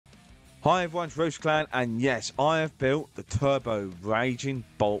Hi everyone, it's RoshiClan, and yes, I have built the Turbo Raging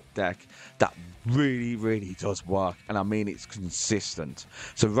Bolt deck that really does work, and I mean it's consistent.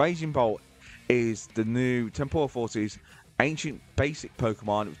 So Raging Bolt is the new Temporal Forces ancient basic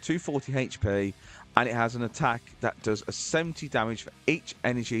Pokemon with 240 HP, and it has an attack that does a 70 damage for each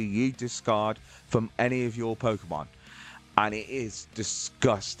energy you discard from any of your Pokemon, and it is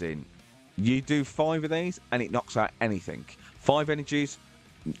disgusting. You do 5 of these and it knocks out anything. 5 energies,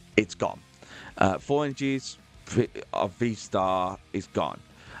 it's gone. 4 energies of V-Star is gone.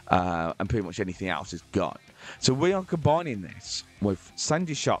 And pretty much anything else is gone. So we are combining this with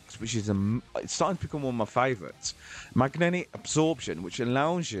Sandy Shocks, which is it's starting to become one of my favourites. Magnetic Absorption, which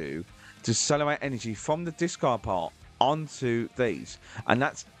allows you to accelerate energy from the discard part onto these. And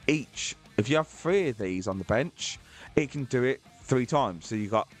that's each. If you have 3 of these on the bench, it can do it 3 times. So you've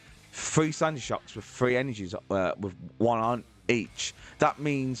got 3 Sandy Shocks with 3 energies with 1 on each. That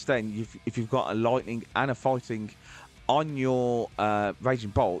means then if you've got a lightning and a fighting on your Raging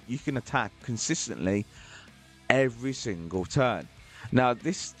Bolt, you can attack consistently every single turn. Now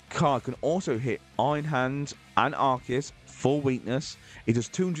this card can also hit Iron Hand and Arceus full weakness. It does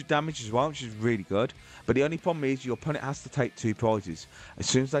 200 damage as well, which is really good, but the only problem is your opponent has to take 2 prizes. As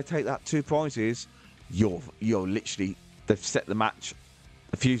soon as they take that 2 prizes, you're literally, they've set the match,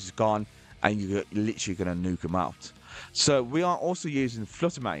 the fuse is gone, and you're literally going to nuke them out. So we are also using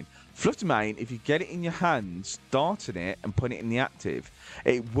Flutter Mane. Flutter Mane, if you get it in your hand, starting it and putting it in the active,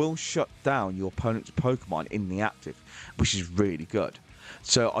 it will shut down your opponent's Pokemon in the active, which is really good.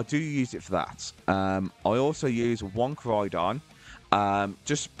 So I do use it for that. I also use 1 Koraidon,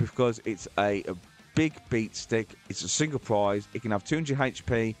 just because it's a big beat stick. It's a single prize. It can have 200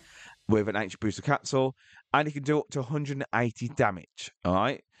 HP with an HP booster capsule, and it can do up to 180 damage, all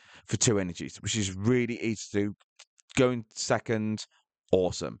right, for 2 energies, which is really easy to do. Going second,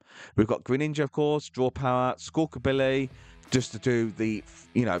 awesome. We've got Greninja, of course, draw power, Squawkabilly, just to do the,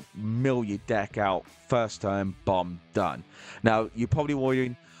 mill your deck out, first turn, bomb, done. Now, you're probably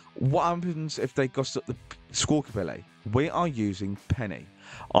wondering, what happens if they gust up the Squawkabilly? We are using Penny.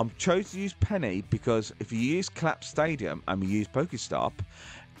 I'm chose to use Penny because if you use Collapse Stadium and we use PokéStop,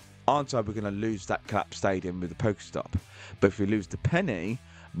 odds are we're going to lose that Collapse Stadium with the PokéStop. But if we lose the Penny,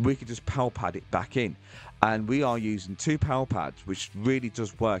 we could just Pal Pad it back in. And we are using 2 Pal Pads, which really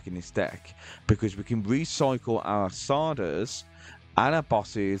does work in this deck, because we can recycle our Sadas and our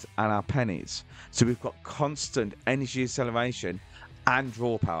bosses and our pennies. So we've got constant energy acceleration and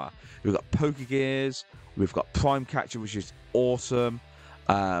draw power. We've got Pokégears, we've got Prime Catcher, which is awesome,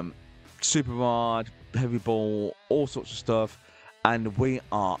 Super Rod, Heavy Ball, all sorts of stuff. And we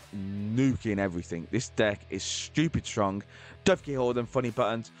are nuking everything. This deck is stupid strong. Don't forget all them funny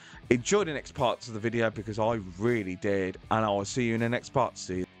buttons. Enjoy the next parts of the video, because I really did. And I will see you in the next part.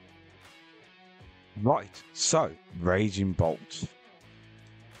 See you. Right, so Raging Bolt.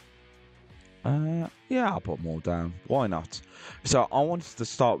 Yeah, I'll put more down. Why not? So I wanted to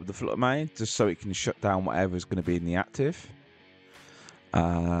start with the Flutter Mane, just so it can shut down whatever is going to be in the active.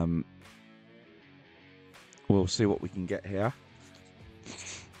 We'll see what we can get here.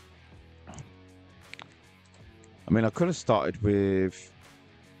 I mean, I could have started with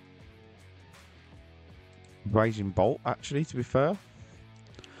Raging Bolt, actually, to be fair.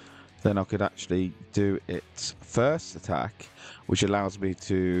 Then I could actually do its first attack, which allows me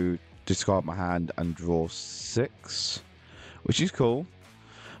to discard my hand and draw 6, which is cool.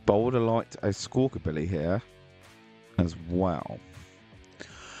 But I would have liked a Squawkabilly here as well.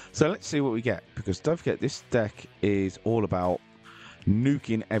 So let's see what we get, because don't forget, this deck is all about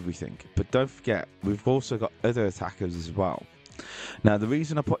nuking everything. But don't forget, we've also got other attackers as well. Now, the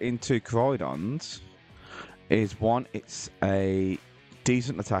reason I put in 2 Koraidons is 1, it's a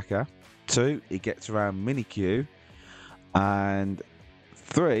decent attacker, 2, it gets around mini Q, and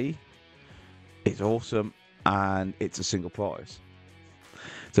 3, it's awesome and it's a single prize.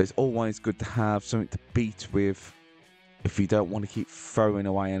 So it's always good to have something to beat with if you don't want to keep throwing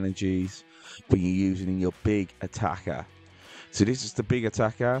away energies when you're using your big attacker. So this is the big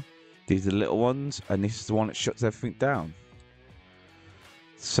attacker, these are the little ones, and this is the one that shuts everything down.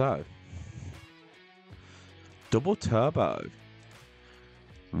 So, double turbo.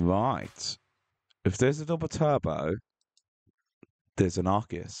 Right. If there's a double turbo, there's an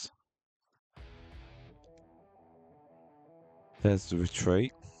Arceus. There's the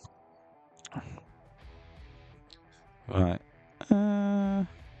retreat. Right.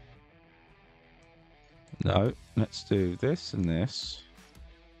 No, let's do this and this.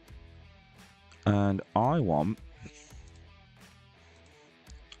 And I'm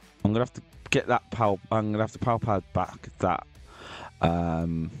gonna have to get that I'm gonna have to Pal Pad back that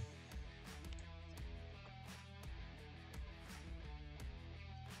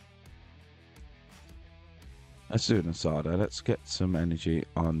Let's do an Sada. Let's get some energy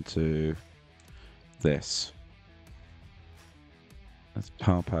onto this. Let's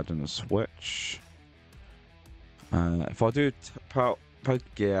Pal Pad and a Switch. If I do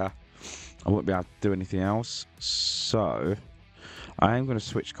Pokégear, I won't be able to do anything else. So I am going to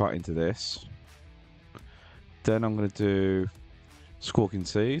Switch Cart into this. Then I'm going to do Squawking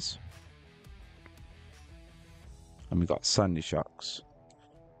Seas. And we've got Sandy Shocks.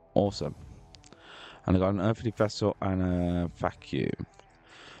 Awesome. And I've got an Earthen Vessel and a Vacuum.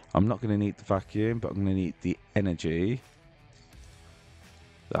 I'm not going to need the Vacuum, but I'm going to need the energy.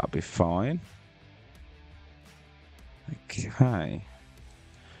 That'll be fine. Okay.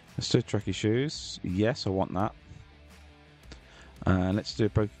 Let's do Trekking Shoes. Yes, I want that. Let's do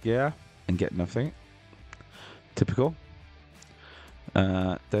Pokégear and get nothing. Typical.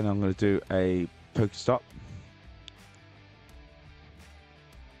 Then I'm going to do a PokéStop.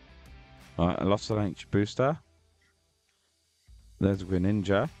 Right, a Lost Vacuum booster. There's a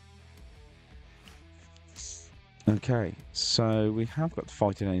Greninja. Okay, so we have got the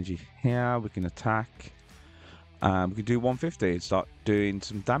fighting energy here. We can attack. We can do 150 and start doing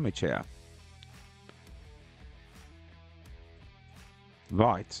some damage here.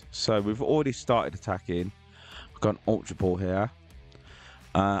 Right, so we've already started attacking. We've got an Ultra Ball here.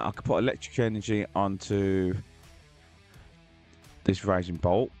 I could put electric energy onto this Raging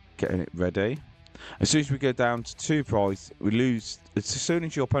Bolt, getting it ready. As soon as we go down to 2 prizes, we lose. As soon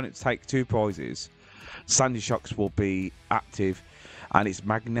as your opponents take 2 prizes, Sandy Shocks will be active, and its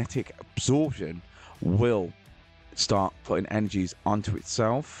magnetic absorption will start putting energies onto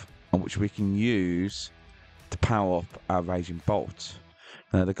itself, on which we can use to power up our Raging Bolt.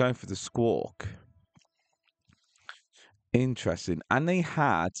 Now they're going for the Squawk. Interesting. And they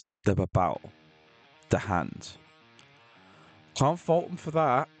had the Babao, the hand. Can't fault them for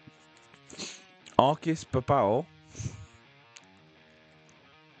that. Arceus Babao.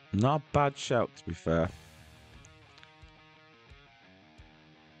 Not a bad shout, to be fair.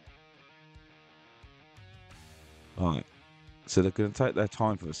 Right. So they're going to take their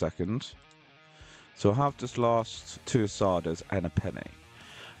time for a second. So I have just lost 2 Sadas and a Penny.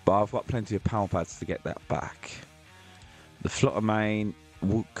 But I've got plenty of Pal Pads to get that back. The Flutter Mane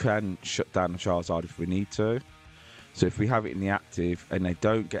can shut down a Charizard if we need to. So if we have it in the active and they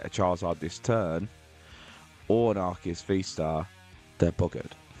don't get a Charizard this turn, or an Arceus V-Star, they're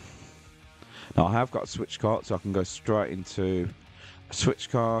buggered. Now I have got a Switch Cart, so I can go straight into a Switch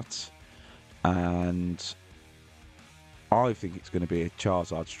Cart, and I think it's going to be a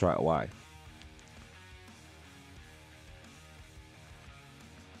Charizard straight away.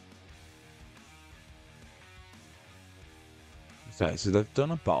 Okay, so they've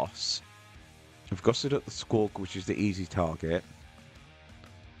done a boss. We've gusted up the Squawk, which is the easy target.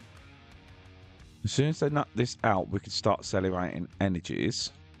 As soon as they knock this out, we can start celebrating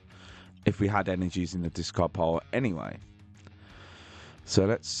energies. If we had energies in the discard pile anyway. So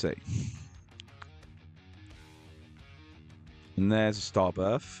let's see. And there's a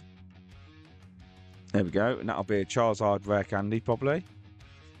Starbirth. There we go. And that'll be a Charizard Rare Candy, probably.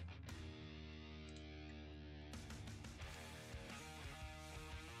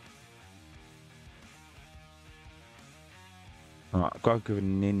 Alright, I've got to give a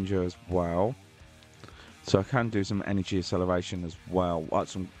Ninja as well. So I can do some energy acceleration as well.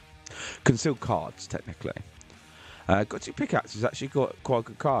 Some concealed cards, technically. Gutsy Pickaxe has actually got quite a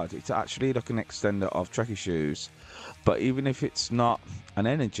good card. It's actually like an extender of Trekking Shoes. But even if it's not an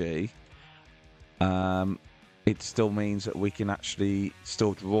energy, it still means that we can actually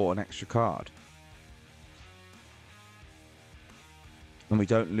still draw an extra card. And we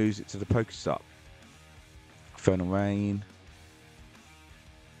don't lose it to the PokéStop. Infernal Rain.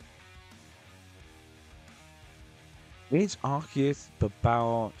 Is Arceus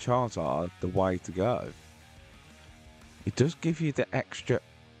Babao Charizard the way to go? It does give you the extra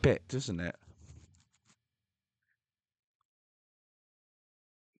bit, doesn't it?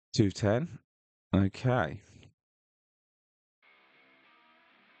 210. Okay.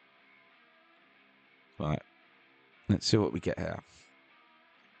 Right. Let's see what we get here.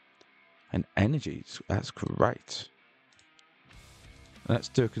 And energies. That's great. Let's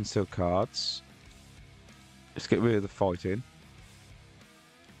do concealed cards. Let's get rid of the fighting.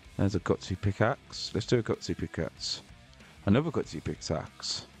 There's a Gutsy Pickaxe. Let's do a Gutsy Pickaxe. Another Gutsy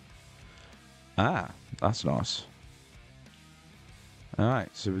Pickaxe. Ah, that's nice. Alright,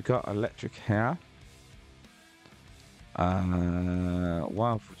 so we've got electric here. What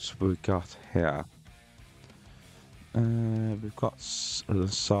else have we got here? We've got a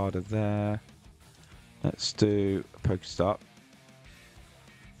Sada there. Let's do a PokéStop.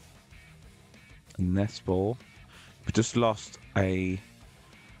 Nest Ball. We just lost a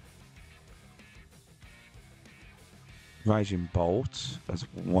Raging Bolt as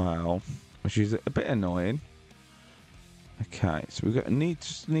well, which is a bit annoying. Okay, so we need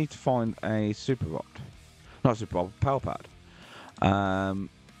to find a Super Rod. Not Super Rod, Pal Pad.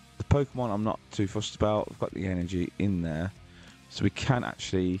 The Pokemon I'm not too fussed about. We've got the energy in there. So we can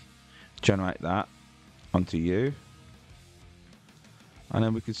actually generate that onto you. And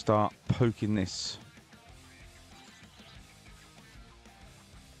then we can start poking this.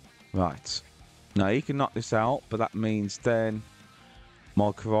 Right. Now you can knock this out, but that means then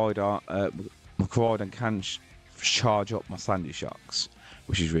my Koraidon can charge up my Sandy Shocks,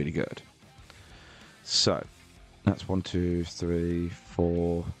 which is really good. So that's 1, 2, 3,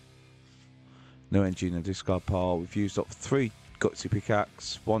 4. No energy in the discard pile. We've used up 3 Gutsy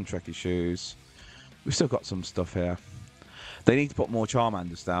Pickaxe, 1 Trekking Shoes. We've still got some stuff here. They need to put more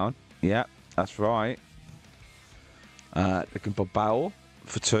Charmanders down. Yeah, that's right. They can put Barrel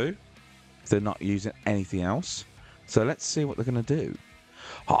for 2. If they're not using anything else. So let's see what they're going to do.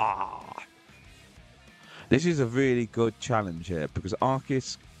 This is a really good challenge here because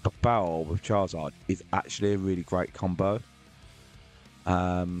Arceus Barrel with Charizard is actually a really great combo.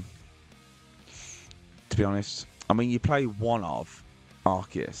 To be honest, I mean, you play one of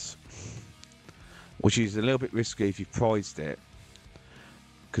Arceus, which is a little bit risky if you've prized it,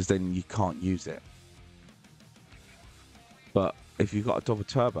 because then you can't use it. But if you've got a double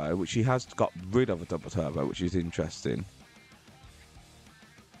turbo, which he has got rid of a double turbo, which is interesting,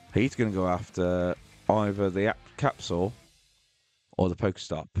 he's going to go after either the Capsule or the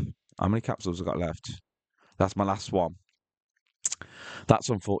PokéStop. How many capsules have I got left? That's my last one. That's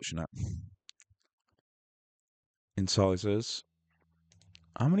unfortunate. Incisors.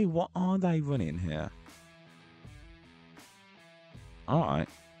 How many? What are they running here? Alright.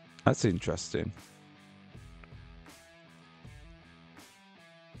 That's interesting.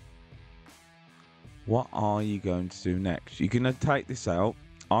 What are you going to do next? You're going to take this out.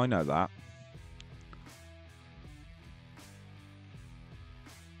 I know that.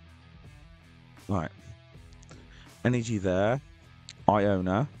 Right. Energy there.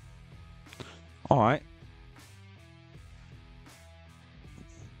 Iona. Alright.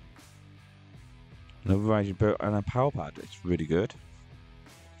 Another Raging Boot and a Pal Pad. It's really good.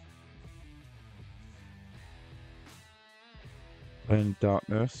 And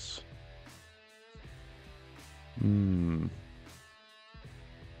Darkness.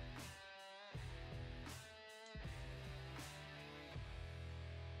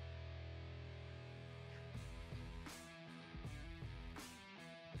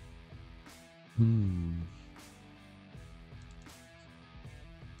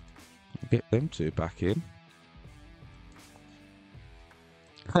 Get them two back in.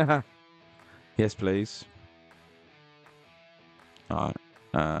 Yes, please. Alright.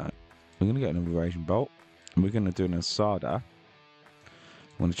 We're going to get another Raging Bolt. And we're going to do an Sada.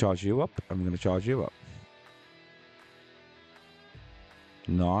 I'm going to charge you up. And we're going to charge you up.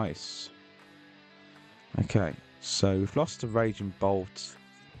 Nice. Okay. So we've lost a Raging Bolt.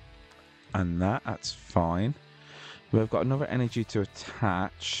 And that's fine. We've got another energy to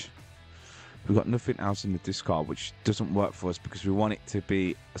attach. We've got nothing else in the discard, which doesn't work for us because we want it to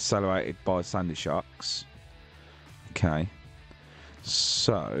be accelerated by Sandy Shocks. Okay.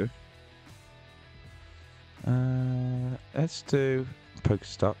 So let's do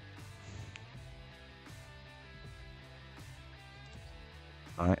PokéStop.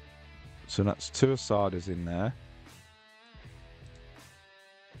 Alright. So that's 2 Asadas in there.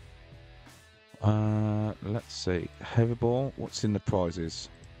 Let's see. Heavy Ball. What's in the prizes?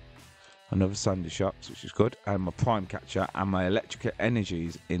 Another Sandy Shocks, which is good. And my Prime Catcher and my Electric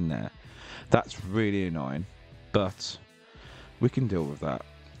Energies in there. That's really annoying. But we can deal with that.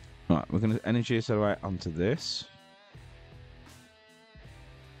 Right, we're going to Energy Accelerate onto this.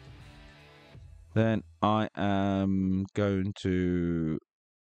 Then I am going to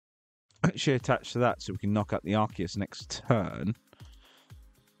actually attach to that so we can knock out the Arceus next turn.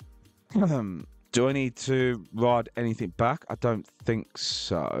 Do I need to ride anything back? I don't think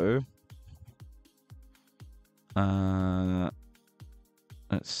so.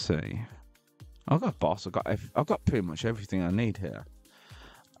 Let's see. I've got boss. I've got pretty much everything I need here.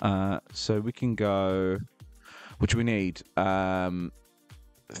 So we can go. What do we need?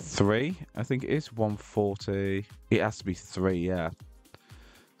 3, I think it is 140. It has to be 3, yeah.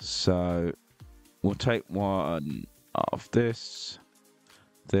 So we'll take one of this,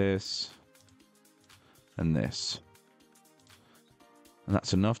 and this, and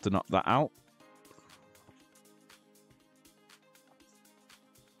that's enough to knock that out.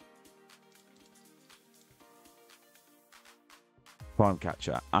 Prime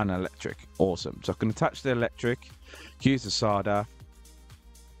Catcher and electric. Awesome. So I can attach the electric, use the Sada.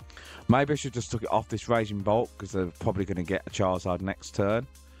 Maybe I should just took it off this Raging Bolt because they're probably going to get a Charizard next turn.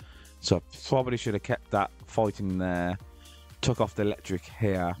 So I probably should have kept that fighting there, took off the electric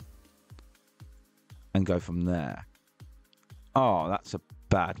here, and go from there. Oh, that's a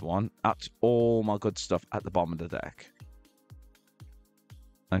bad one. That's all my good stuff at the bottom of the deck.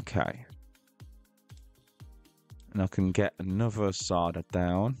 Okay. And I can get another Sada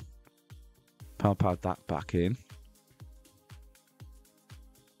down. Pal Pad that back in.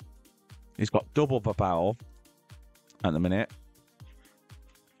 He's got double barrel at the minute.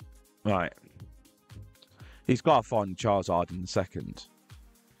 Right. He's got to find Charizard in the second.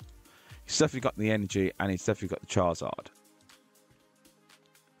 He's definitely got the energy and he's definitely got the Charizard.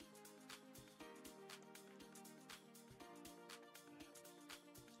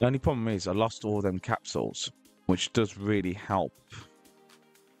 The only problem is I lost all them capsules, which does really help.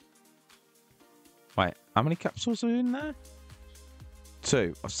 Wait, how many capsules are in there?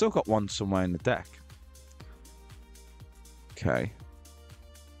 2. I've still got one somewhere in the deck. Okay.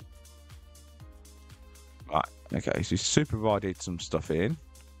 Right, okay, so he's super rided some stuff in.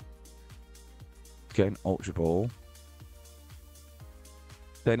 Again, Ultra Ball.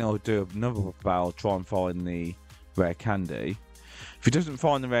 Then he'll do another battle, try and find the rare candy. If he doesn't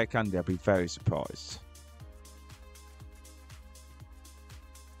find the rare candy, I'll be very surprised.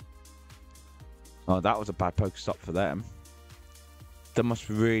 Oh, that was a bad PokéStop for them. They must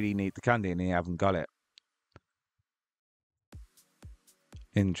really need the candy and they haven't got it.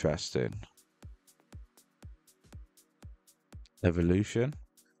 Interesting. Evolution.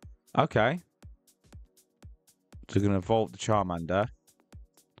 Okay. So we're going to evolve the Charmander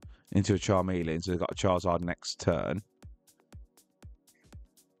into a Charmeleon. So they've got a Charizard next turn.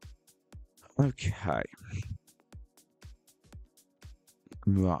 Okay.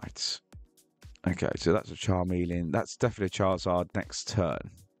 Right. Okay, so that's a Charmeleon. That's definitely a Charizard next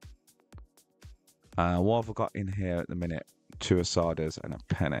turn. What have I got in here at the minute? 2 Asadas and a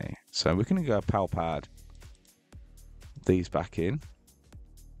Penny. So we're going to go Pal Pad. These back in.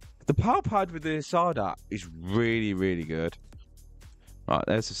 The Pal Pad with the Asada is really, really good. Right,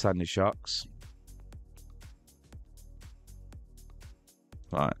 there's the Sandy Shocks.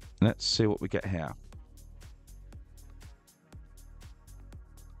 Right, let's see what we get here.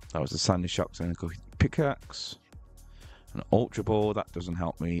 That was the Sandy Shocks and a Gutsy Pickaxe. An Ultra Ball, that doesn't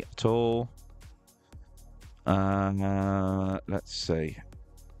help me at all. Let's see.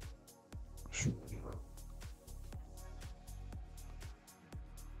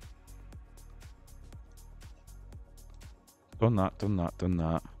 Done that, done that, done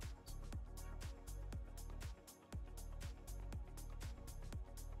that.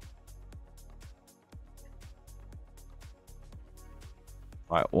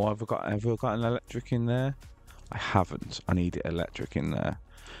 Right, what have I got? Have I got an electric in there? I haven't. I need electric in there.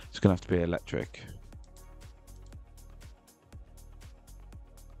 It's going to have to be electric.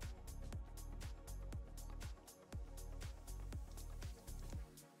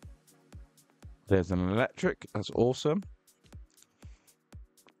 There's an electric. That's awesome.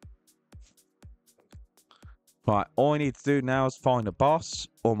 Right, all I need to do now is find a boss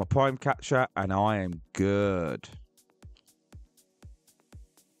or my Prime Catcher and I am good.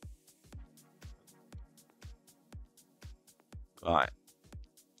 Right.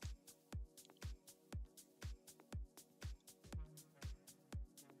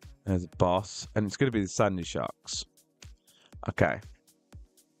 There's a boss, and it's going to be the Sandy Sharks. Okay.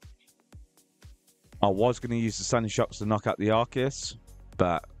 I was going to use the Sandy Sharks to knock out the Arceus,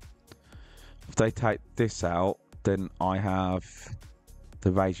 but if they take this out, then I have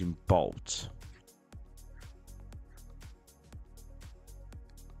the Raging Bolt.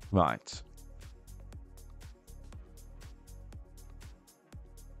 Right.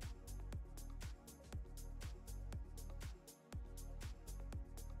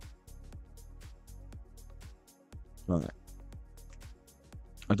 Right.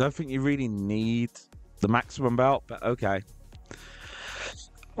 I don't think you really need the maximum belt, but okay.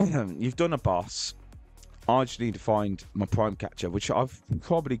 You've done a boss. I just need to find my Prime Catcher, which I've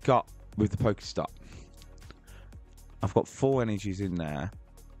probably got with the PokéStop. I've got 4 energies in there.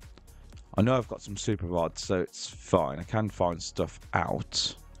 I know I've got some super rods, so it's fine. I can find stuff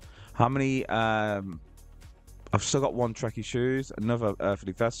out. How many? I've still got 1 Trekking Shoes, another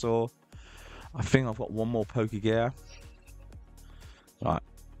Earthen Vessel. I think I've got 1 more Pokégear. Right.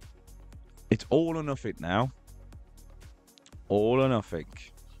 It's all or nothing now. All or nothing.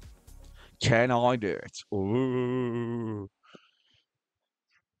 Can I do it? Ooh.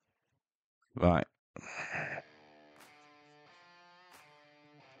 Right.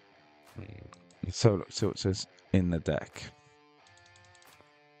 So look, see what it says in the deck.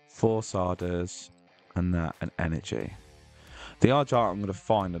 4 Sadas and that, and energy. The odds are I'm going to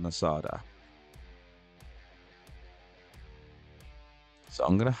find an Sada. So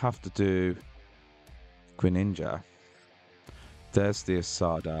I'm going to have to do Greninja. There's the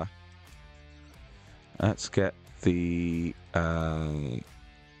Sada. Let's get the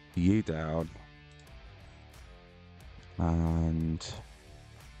U down. And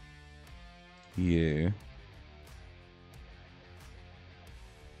U.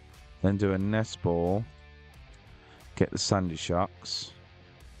 Then do a Nest Ball. Get the Sandy Shocks.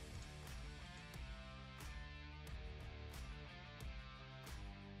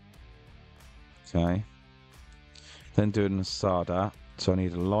 Okay. Then do an Sada. So I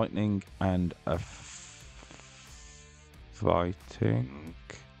need a Lightning and a Fighting.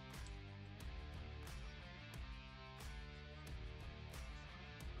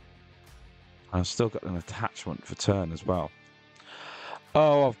 I've still got an attachment for turn as well.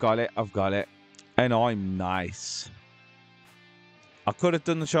 Oh, I've got it. I've got it. And I'm nice. I could have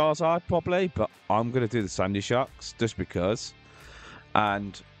done the Charizard probably, but I'm going to do the Sandy Shocks just because.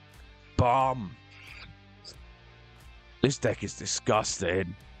 And bomb. This deck is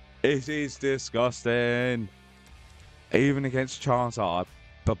disgusting. It is disgusting. Even against Charizard,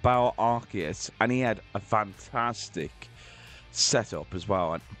 Babao Arceus, and he had a fantastic setup as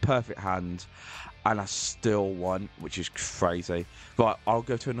well, and perfect hand, and I still won, which is crazy. Right, I'll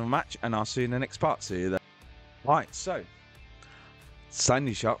go to another match, and I'll see you in the next part. See you there. Right, so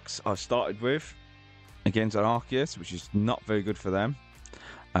Sandy Shocks I started with against an Arceus, which is not very good for them.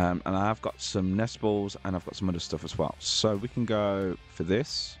 And I have got some Nest Balls, and I've got some other stuff as well. So we can go for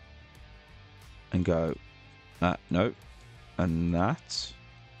this, and go no, and that.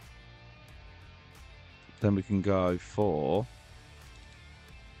 Then we can go for,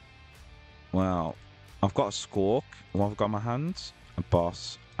 well, I've got a Squawk. What have I got in my hands? A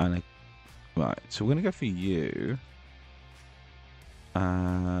Boss and a, right. So we're gonna go for you.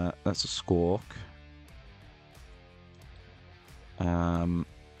 That's a Squawk.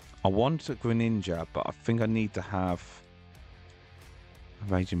 I want a Greninja, but I think I need to have a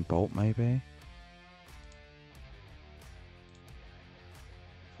Raging Bolt, maybe.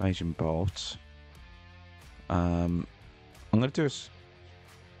 Raging Bolt. I'm going to do a...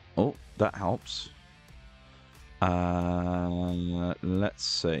 Oh, that helps. Let's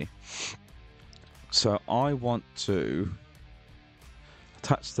see. So I want to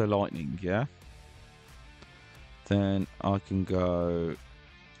attach the Lightning, yeah? Then I can go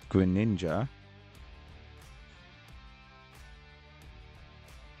Greninja.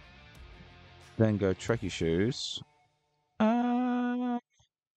 Then go Trekking Shoes.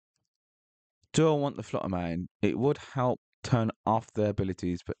 Do I want the Flutter Mane? It would help turn off their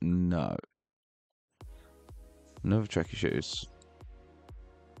abilities, but no. Another Trekking Shoes.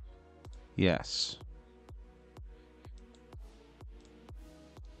 Yes.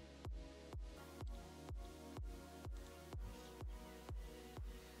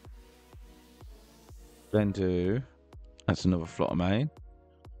 Then do... That's another Flutter Mane.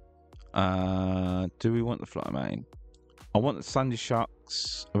 Do we want the Flutter Mane? I want the Sandy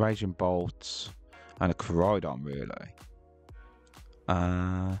Shocks, a Raging Bolt, and a Koraidon, really.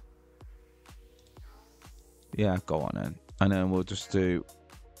 Yeah, go on then. And then we'll just do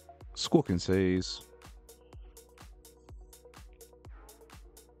Squawking Seas.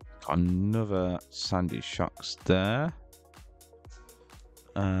 Got another Sandy Shocks there.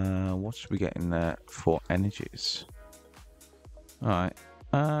 What should we get in there for energies? Alright.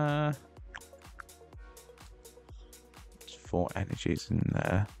 4 energies in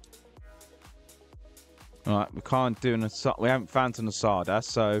there. Alright, we can't do an Asada. We haven't found an Asada,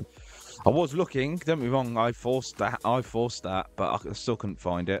 so I was looking, don't be wrong, I forced that, but I still couldn't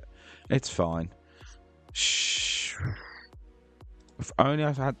find it. It's fine. Shh. If only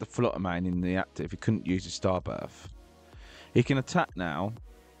I had the Flutter Mane in the active, he couldn't use his Starbirth. He can attack now.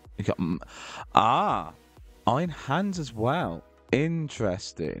 He got Iron Hands as well.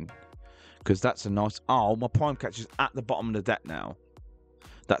 Interesting. Because that's a nice... Oh, my Prime Catcher's at the bottom of the deck now.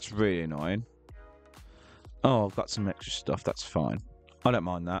 That's really annoying. Oh, I've got some extra stuff. That's fine. I don't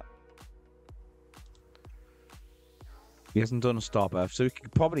mind that. He hasn't done a Starbirth, so we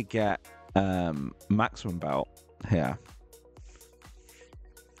could probably get maximum belt here.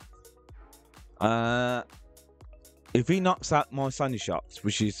 If he knocks out my Sandy Shocks,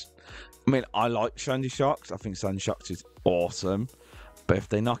 which is... I mean, I like Sandy Shocks. I think Sandy Shocks is awesome. But if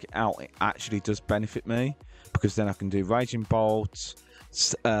they knock it out, it actually does benefit me. Because then I can do Raging Bolt,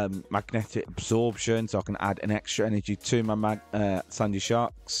 Magnetic Absorption, so I can add an extra energy to my Sandy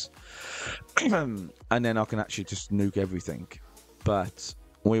Shocks. and then I can actually just nuke everything. But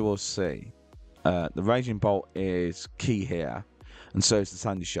we will see. The Raging Bolt is key here, and so is the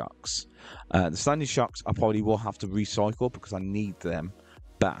Sandy Shocks. The Sandy Shocks I probably will have to recycle because I need them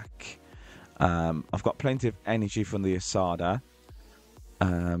back. I've got plenty of energy from the Sada.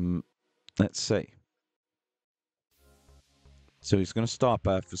 Let's see. So he's going to start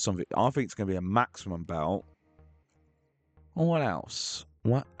for something. I think it's going to be a maximum belt. What else?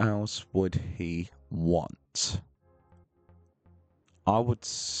 What else would he want? I would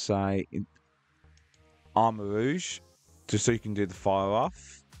say Armor Rouge, just so you can do the fire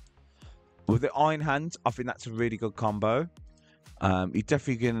off. With the Iron Hand, I think that's a really good combo. You're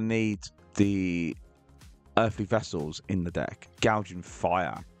definitely going to need the Earthly Vessels in the deck. Gouging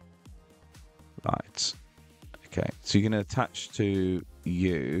Fire. Right. Okay, so you're going to attach to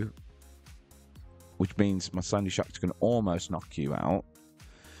you, which means my Sandy Shock is going to almost knock you out.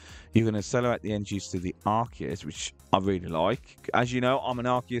 You're going to accelerate the energies to the Arceus, which I really like. As you know, I'm an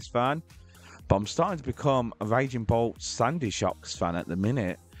Arceus fan, but I'm starting to become a Raging Bolt Sandy Shocks fan at the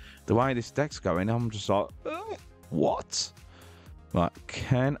minute. The way this deck's going, I'm just like, what? Right,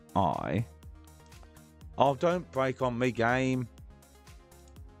 can I? Oh, don't break on me, game.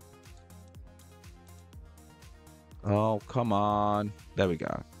 Oh, come on. There we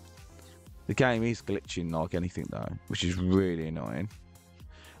go. The game is glitching like anything, though, which is really annoying.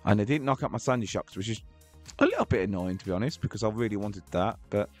 And they didn't knock out my Sandy Shocks, which is a little bit annoying, to be honest, because I really wanted that,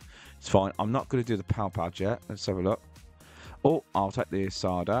 but it's fine. I'm not going to do the Pal Pad yet. Let's have a look. Oh, I'll take the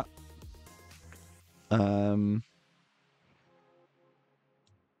Sada.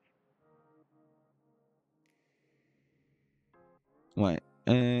 Wait.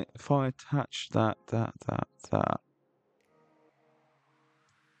 If I attach that.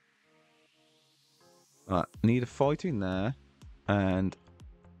 Right, need a fight in there, and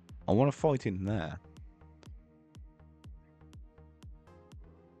I want to fight in there.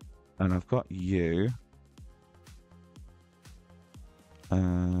 And I've got you.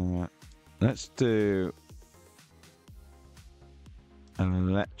 Let's do an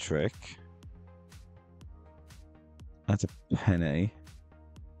electric. That's a penny.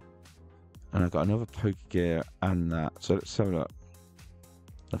 And I've got another Pokégear and that. So let's have a look.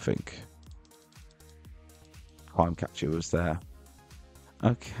 I think Prime Catcher was there.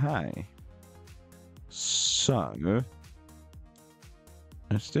 Okay. So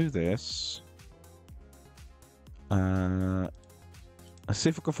let's do this. Let's see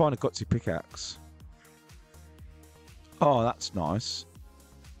if I can find a Gutsy Pickaxe. Oh, that's nice.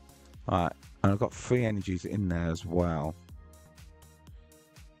 Alright, and I've got 3 energies in there as well.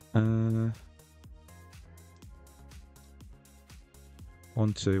 1,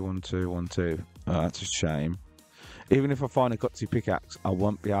 2, 1, 2, 1, 2. Oh, that's a shame. Even if I find a Gutsy Pickaxe, I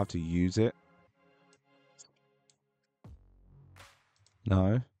won't be able to use it.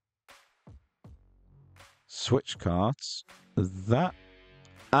 No. Switch carts. That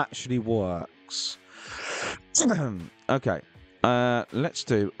actually works. Okay. Let's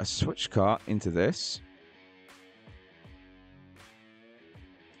do a switch cart into this.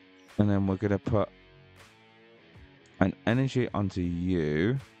 And then we're going to put an energy onto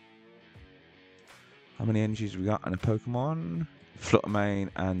you. How many energies we got on a Pokemon? Flutter Mane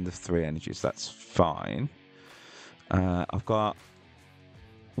and the 3 energies. That's fine. I've got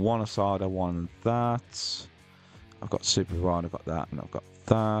 1 Sada, 1 that. I've got Super Rod, I've got that, and I've got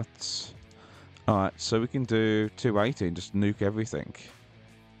that. Alright, so we can do 280 and just nuke everything.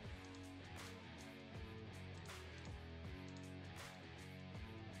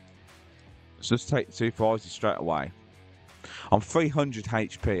 Let's just take the 2 prizes straight away. I'm 300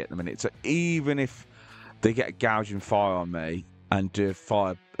 HP at the minute, so even if they get a gouging fire on me and do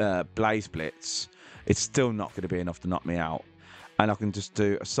fire blaze blitz, it's still not going to be enough to knock me out. And I can just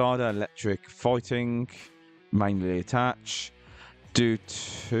do a Sada, electric, fighting, mainly attach. Do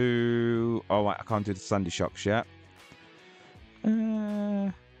 2. Oh, wait, I can't do the Sandy Shocks yet.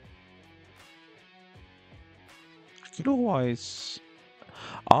 I could always.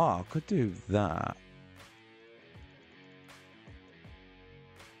 I could do that.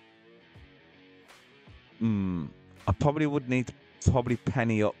 I probably would need to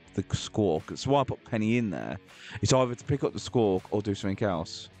penny up the Squawk. That's why I put Penny in there. It's either to pick up the Squawk or do something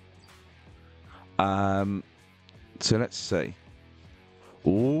else. So let's see.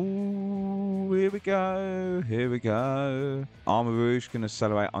 Ooh, here we go. Here we go. Armor Rouge can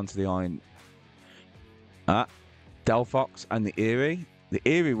accelerate onto the Iron. Delphox and the Eerie. The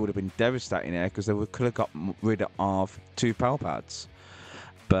Eerie would have been devastating there because they could have got rid of 2 Pal Pads.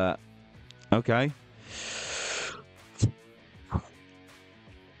 But, okay.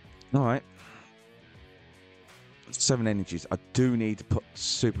 Alright. 7 energies. I do need to put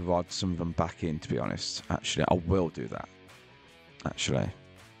Super Rod, some of them back in, to be honest. Actually, I will do that. Actually.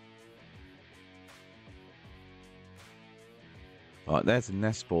 Right, there's a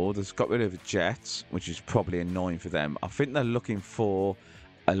Nest Ball. That's got rid of a Jet, which is probably annoying for them. I think they're looking for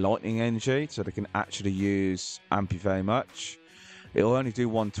a Lightning Energy, so they can actually use Ampy very much. It'll only do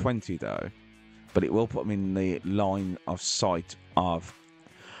 120, though. But it will put them in the line of sight of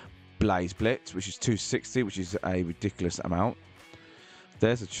Blaze Blitz, which is 260, which is a ridiculous amount.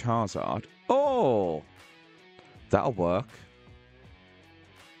 There's a Charizard. Oh! That'll work.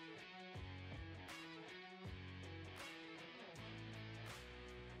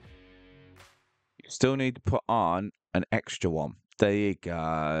 You still need to put on an extra one. There you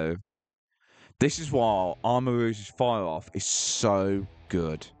go. This is why Armarouge's Fire Off is so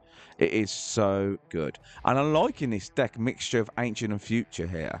good. It is so good. And I'm liking this deck mixture of Ancient and Future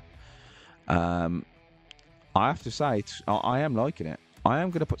here. I have to say, I am liking it. I am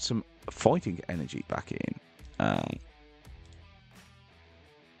going to put some Fighting Energy back in.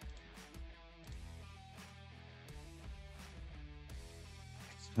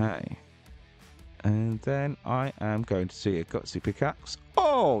 Okay. And then I am going to see a Gutsy Pickaxe.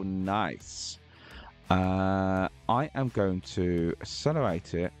 Oh, nice. I am going to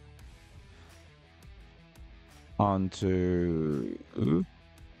accelerate it onto...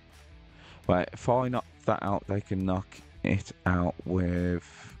 Right, if I knock that out, they can knock it out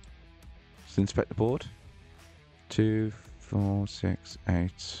with... Let's inspect the board. 2, 4, 6,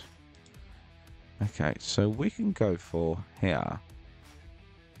 8. Okay, so we can go for here.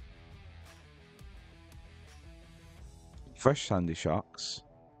 Fresh Sandy Shocks.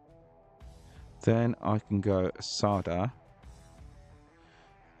 Then I can go Sada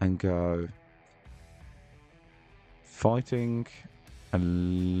and go Fighting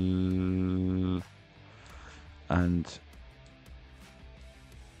and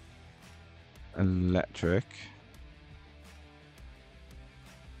Electric.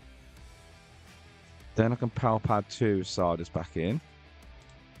 Then I can Pal Pad 2 Sada's back in.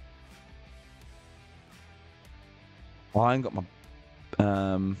 I ain't got my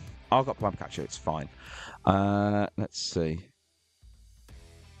I've got Prime Catcher, it's fine. Let's see.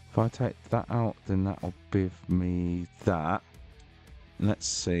 If I take that out, then that'll give me that. Let's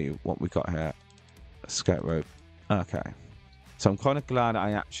see what we got here. Skate rope. Okay. So I'm kind of glad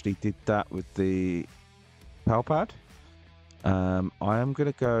I actually did that with the Pal Pad. I am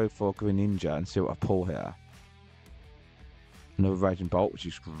going to go for Greninja and see what I pull here. Another Raging Bolt, which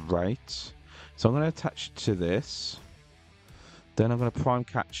is great. So I'm going to attach it to this. Then I'm going to Prime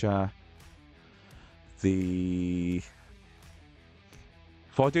Catcher the...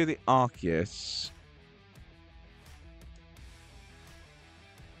 If I do the Arceus...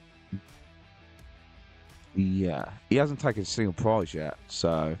 Yeah, he hasn't taken a single prize yet,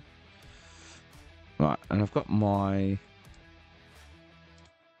 so... Right, and I've got my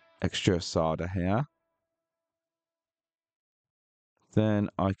extra Sada here. Then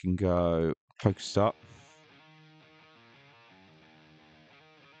I can go PokéStop.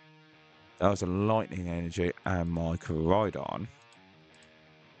 That was a Lightning Energy and my Koraidon.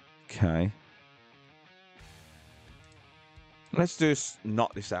 Okay. Let's just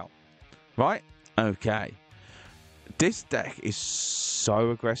knock this out. Right? Okay. This deck is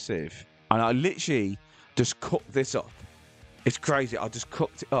so aggressive. And I literally just cooked this up. It's crazy. I just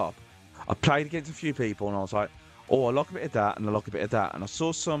cooked it up. I played against a few people and I was like, oh, I like a bit of that and I like a bit of that. And I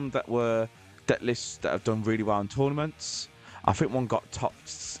saw some that were deck lists that have done really well in tournaments. I think one got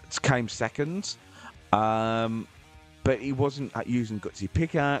came second. But he wasn't using Gutsy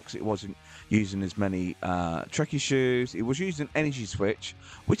Pickaxe. It wasn't using as many Trekking Shoes. It was using Energy Switch,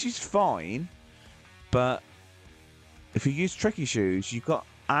 which is fine. But if you use Trekking Shoes, you've got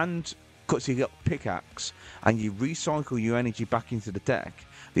and Gutsy Pickaxe, and you recycle your energy back into the deck,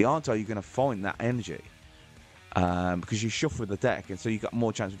 the odds are you're going to find that energy because you shuffle the deck, and so you've got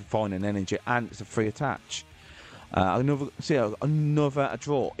more chance of finding energy, and it's a free attach. Another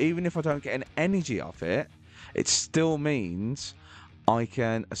draw. Even if I don't get an energy off it, it still means I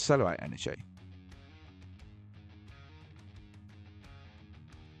can accelerate energy.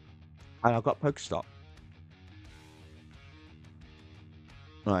 And I've got PokéStop.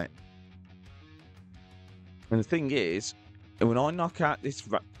 Right. And the thing is, when I knock out this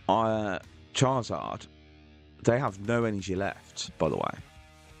Charizard, they have no energy left, by the way.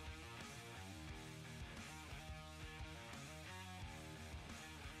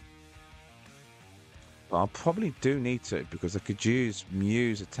 But I probably do need to, because I could use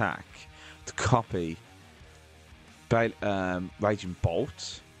Mew's attack to copy Raging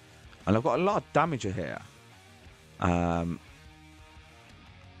Bolt. And I've got a lot of damage here. Let's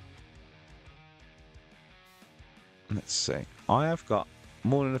see. I have got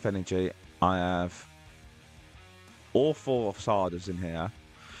more than enough energy. I have all 4 Sadas in here.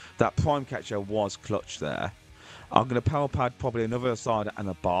 That Prime Catcher was clutch there. I'm going to Pal Pad probably another Sada and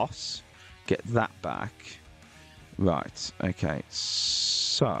a boss. Get that back. Right. Okay.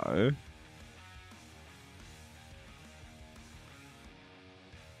 So...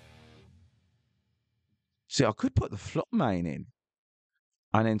 See, I could put the Flutter Mane in.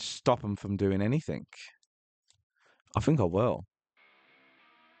 And then stop them from doing anything. I think I will.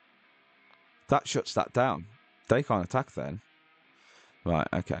 That shuts that down. They can't attack then. Right,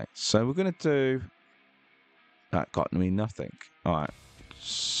 okay. So we're going to do... That got me nothing. Alright.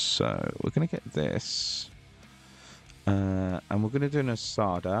 So we're going to get this. And we're going to do an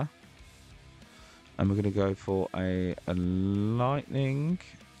Sada. And we're going to go for a lightning.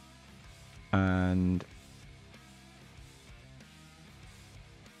 And...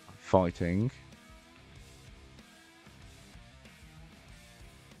 fighting.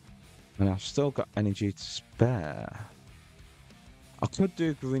 And I've still got energy to spare. I could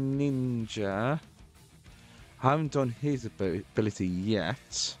do Greninja. I haven't done his ability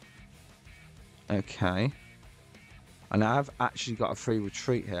yet. Okay. And I have actually got a free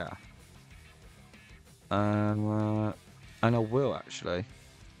retreat here. And I will actually.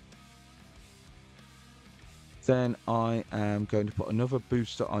 Then I am going to put another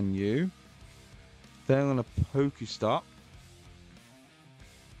booster on you. Then I'm going to PokéStop.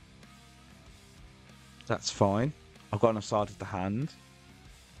 That's fine. I've got enough Sada to hand.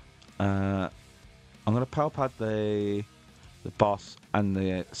 I'm going to Pal Pad the boss and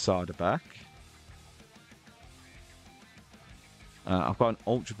the Sada back. I've got an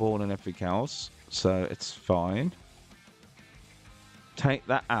Ultra Ball and everything else, so it's fine. Take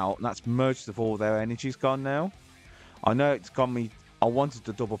that out. That's most of all their energy's gone now. I know it's got me. I wanted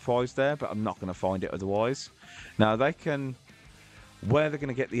the double prize there, but I'm not going to find it otherwise. Now they can, where they're going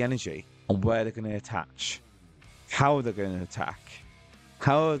to get the energy and where they're going to attach, how they're going to attack,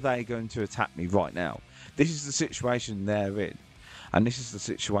 how are they going to attack me right now? This is the situation they're in, and this is the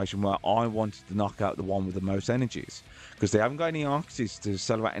situation where I wanted to knock out the one with the most energies because they haven't got any Arceus to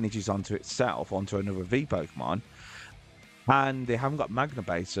accelerate energies onto itself, onto another V Pokemon. And they haven't got Magna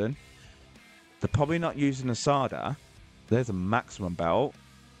Basin. They're probably not using a Sada. There's a maximum belt.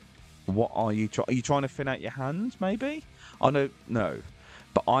 What are you trying? Are you trying to thin out your hands, maybe? I don't know.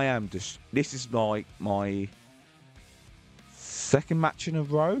 But I am just... This is like my second match in a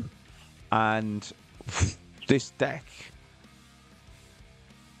row. And this deck...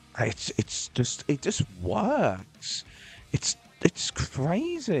 It just works. It's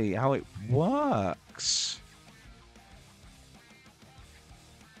crazy how it works.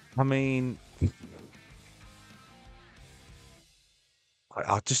 I mean,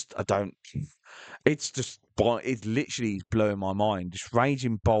 I don't. It's literally blowing my mind. Just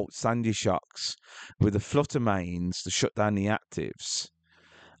Raging Bolt, Sandy Shocks with the Flutter Manes to shut down the actives,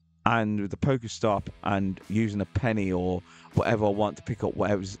 and with the PokéStop and using a penny or whatever I want to pick up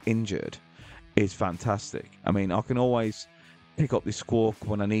whatever's injured is fantastic. I mean, I can always pick up this Squawk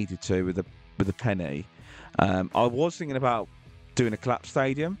when I needed to with the penny. I was thinking about doing a collapse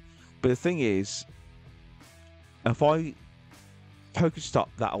stadium, but the thing is, if I PokéStop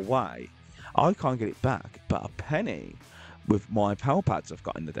that away, I can't get it back. But a penny with my Pal Pads I've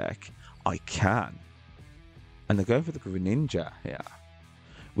got in the deck, I can. And they're going for the Greninja here,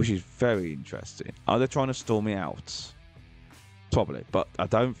 which is very interesting. Are they trying to stall me out? Probably, but I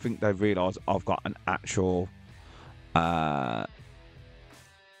don't think they've realised I've got an actual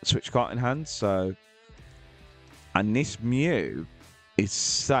Switch Cart in hand. So, and this Mew is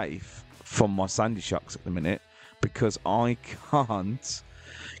safe from my Sandy Shocks at the minute because I can't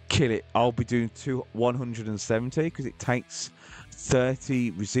kill it. I'll be doing 170 because it takes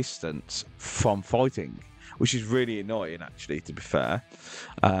 30 resistance from fighting, which is really annoying actually, to be fair.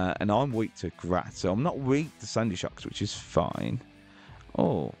 And I'm weak to Grass, so I'm not weak to Sandy Shocks, which is fine.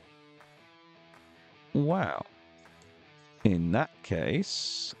 Oh, wow. In that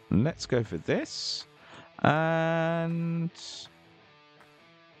case, let's go for this and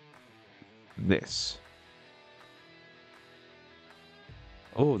this.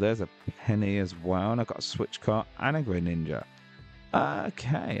 Oh, there's a penny as well, and I've got a Switch Cart and a Greninja.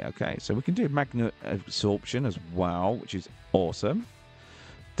 Okay, so we can do Magnet Absorption as well, which is awesome.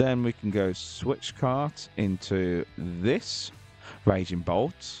 Then we can go Switch Cart into this Raging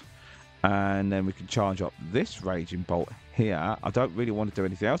Bolt, and then we can charge up this Raging Bolt here. I don't really want to do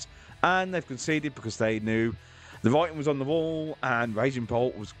anything else, and they've conceded because they knew The writing was on the wall, and Raging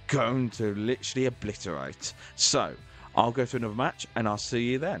Bolt was going to literally obliterate. So, I'll go to another match, and I'll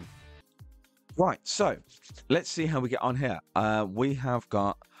see you then. Right, so, let's see how we get on here. We have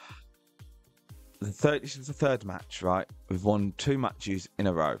got... This is the third match, right? We've won 2 matches in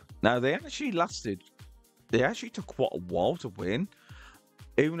a row. Now, they actually took quite a while to win.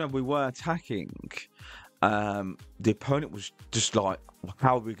 Even though we were attacking, the opponent was just like,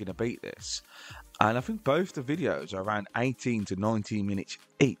 how are we going to beat this? And I think both the videos are around 18 to 19 minutes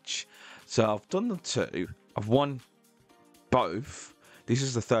each. So I've done the 2. I've won both. This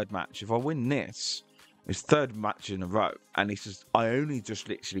is the third match. If I win this, it's third match in a row. And this is, I only just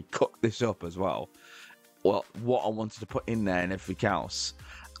literally cooked this up as well. Well, what I wanted to put in there and everything else.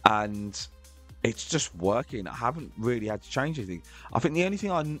 And it's just working. I haven't really had to change anything. I think the only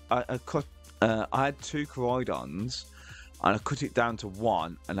thing I cut, I had 2 Koraidons, and I cut it down to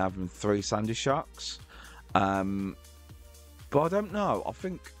 1 and having 3 Sandy Sharks. But I don't know. I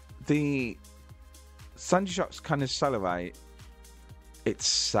think the Sandy Sharks can accelerate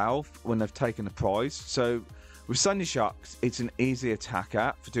itself when they've taken the prize. So with Sandy Sharks, it's an easy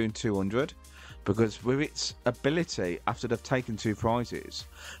attacker for doing 200. Because with its ability, after they've taken 2 prizes,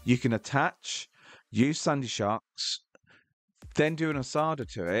 you can attach, use Sandy Sharks, then do an Sada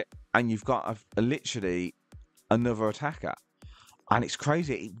to it, and you've got literally another attacker. And it's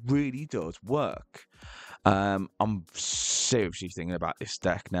crazy. It really does work. I'm seriously thinking about this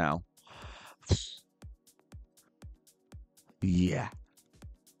deck now. Yeah.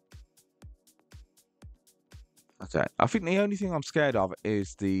 Okay, I think the only thing I'm scared of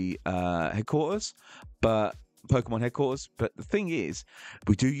is the headquarters, but Pokemon headquarters. But the thing is,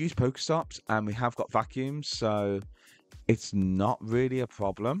 we do use Pokestops, and we have got vacuums, so it's not really a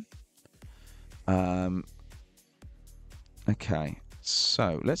problem. Okay,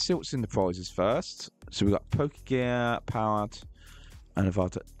 so let's see what's in the prizes first. So we've got Pokégear, powered,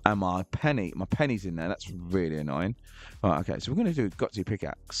 and my penny's in there. That's really annoying. Right, okay, so we're going to do Gutsy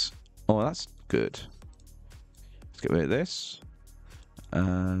Pickaxe. Oh, that's good. Get rid of this,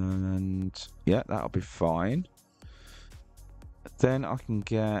 and yeah, that'll be fine. Then I can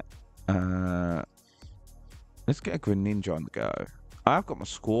get let's get a Greninja on the go. I've got my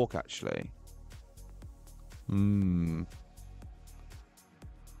Squawk actually.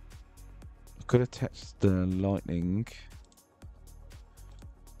 Could have tested the lightning.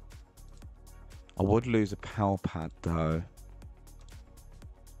 I would lose a Pal Pad though.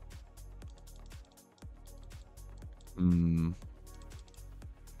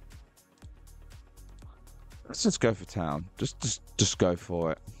 Let's just go for town. Just go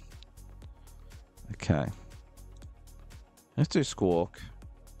for it. Okay. Let's do Squawk.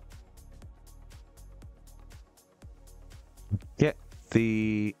 Get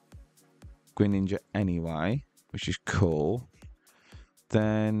the Greninja anyway, which is cool.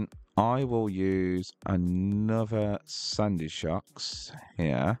 Then I will use another Sandy Sharks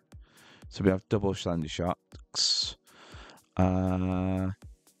here. So we have double Sandy Sharks.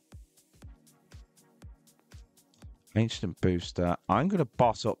 Ancient Booster. I'm going to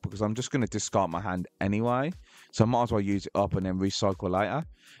boss up because I'm just going to discard my hand anyway. So I might as well use it up and then recycle later.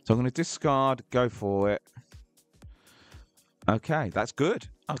 So I'm going to discard, go for it. Okay, that's good.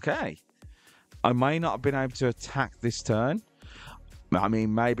 Okay. I may not have been able to attack this turn. I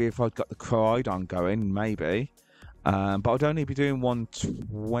mean, maybe if I'd got the Koraidon going, maybe. But I'd only be doing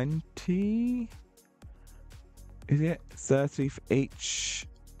 120. Is it 30 for each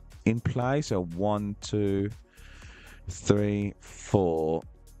in play? So 1, 2, 3, 4,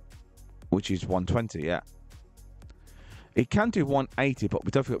 which is 120. Yeah, it can do 180, but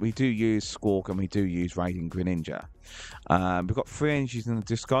we do use Squawk and we do use Radiant Greninja. We've got 3 energies in the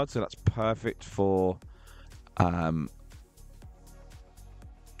discard, so that's perfect for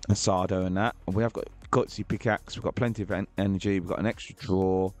Sada and that. And we have got Gutsy Pickaxe. We've got plenty of energy. We've got an extra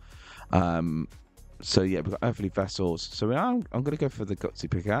draw. So yeah, we've got Earthen Vessels. So I'm going to go for the Gutsy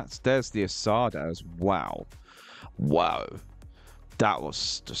Pickaxe. There's the Sada as well. Wow, that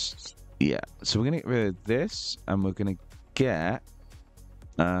was just, yeah. So we're going to get rid of this, and we're going to get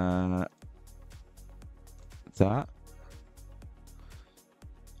that.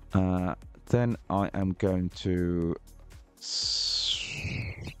 Then I am going to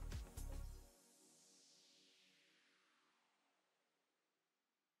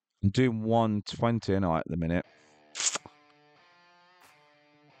I'm doing 120 and at the minute.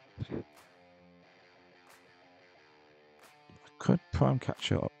 Could Prime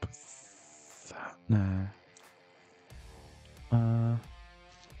Catcher up that? No.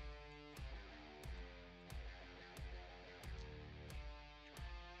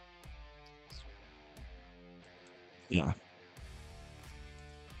 Yeah.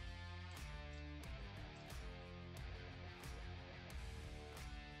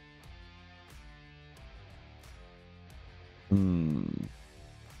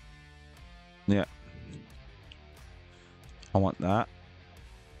 Yeah. I want that.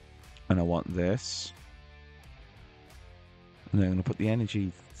 And I want this. And then I'm going to put the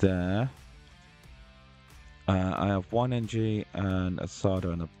energy there. I have one energy and a Sada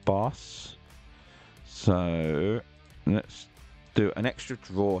and a boss. So let's do an extra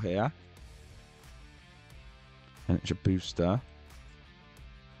draw here. An extra booster.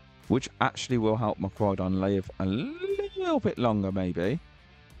 Which actually will help my Koraidon live a little bit longer, maybe.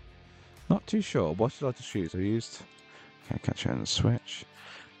 Not too sure. What should I just use? I used... Okay, catch it and switch.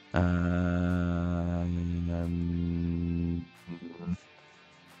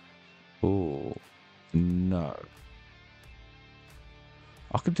 Oh, no.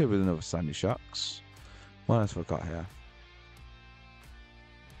 I could do with another Sandy Shocks. What else have I got here?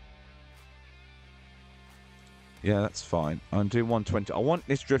 Yeah, that's fine. I'm doing 120. I want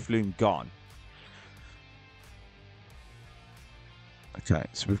this Drifloon gone. Okay,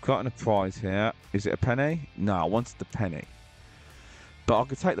 so we've got a prize here. Is it a penny? No, I wanted the penny. But I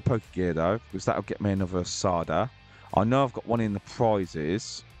could take the Pokégear though, because that'll get me another Sada. I know I've got one in the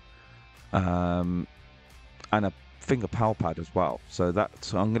prizes. And I think a Pal Pad as well. So I'm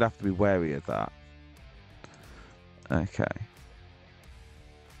going to have to be wary of that. Okay.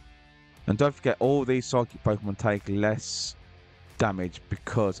 And don't forget, all these Psychic Pokemon take less damage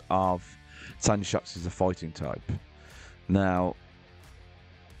because of Sandy Shocks is a fighting type. Now,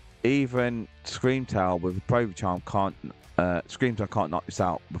 even Screamtail with a Bravery Charm can't... Screamtail can't knock this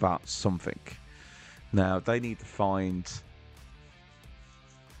out without something. Now, they need to find...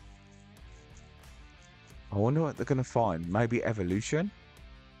 I wonder what they're going to find. Maybe Evolution?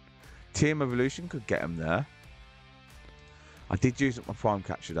 Team Evolution could get them there. I did use up my Prime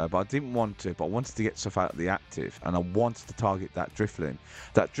Catcher though, but I didn't want to. But I wanted to get stuff out of the active, and I wanted to target that Drifloon.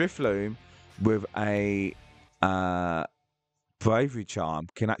 That Drifloon with a Bravery Charm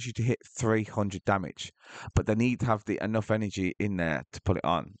can actually hit 300 damage, but they need to have enough energy in there to put it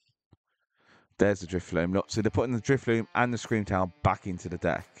on. There's the Drifloon. Look, so they're putting the Drifloon and the Screamtail back into the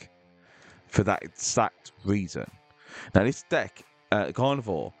deck for that exact reason. Now this deck,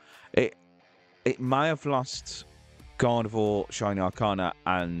 Carnivore, it may have lost Carnivore, Shiny Arcana,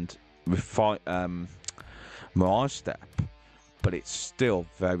 and Mirage Step, but it's still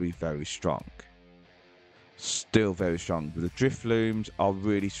very, very strong. Still very strong. The Driflooms are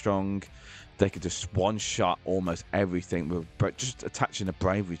really strong. They could just one-shot almost everything with just attaching a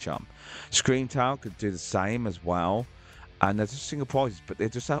Bravery Charm. Screamtail could do the same as well. And they're just single prizes, but they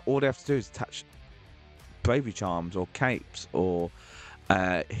just all they have to do is attach Bravery Charms or Capes or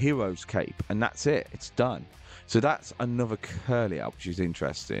Hero's Cape, and that's it. It's done. So that's another curly out, which is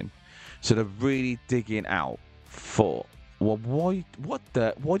interesting. So they're really digging out for... Well, why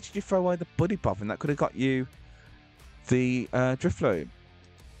did you throw away the Buddy Buff? And that could have got you the Drifloon.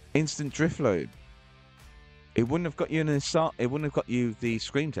 Instant Drifloon. It wouldn't have got you it wouldn't have got you the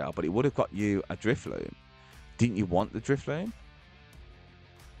Screamtail, but it would have got you a Drifloon. Didn't you want the Drifloon?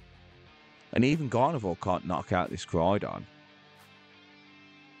 And even Carnivore can't knock out this Koraidon.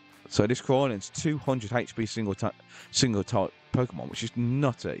 So this Koraidon's 200 HP single type Pokemon, which is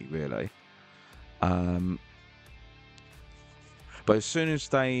nutty, really. But as soon as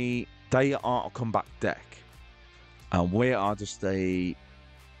they are a comeback deck, and we are just a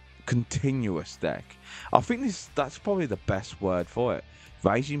continuous deck, I think that's probably the best word for it.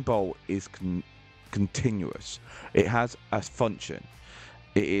 Raging Bolt is continuous. It has a function.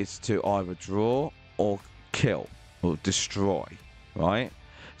 It is to either draw or kill or destroy, right?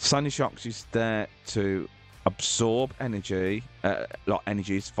 Sandy Shocks is there to absorb energy, like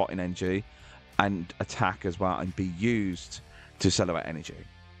energy is fighting energy, and attack as well, and be used to accelerate energy,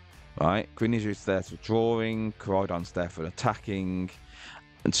 right? Greninja is there for drawing, Koraidon's there for attacking,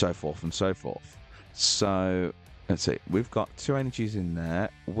 and so forth and so forth. So let's see, we've got two energies in there.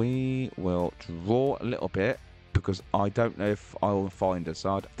 We will draw a little bit because I don't know if I will find a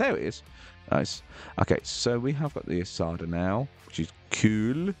Sada. There it is. Nice. Okay, so we have got the Sada now, which is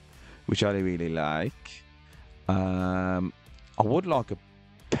cool, which I really like. I would like a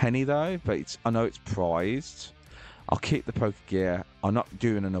penny though, but I know it's prized. I'll keep the Pokégear. I'm not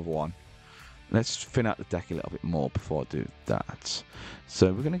doing another one. Let's thin out the deck a little bit more before I do that.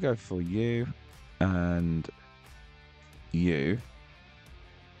 So we're going to go for you and you.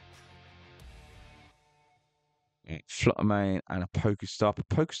 Flutter Mane and a PokéStop. A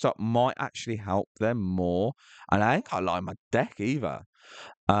PokéStop might actually help them more. And I ain't got to lie my deck either.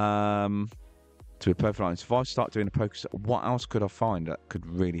 To be perfectly honest, if I start doing a PokéStop, what else could I find that could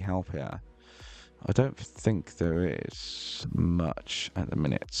really help here? I don't think there is much at the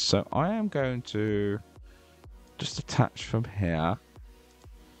minute. So I am going to just attach from here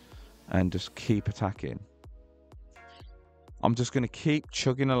and just keep attacking. I'm just going to keep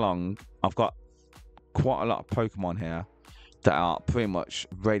chugging along. I've got quite a lot of Pokemon here that are pretty much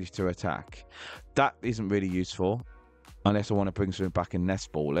ready to attack. That isn't really useful unless I want to bring something back and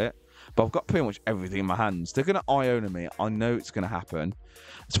Nest Ball it. But I've got pretty much everything in my hands. They're going to Iona me. I know it's going to happen.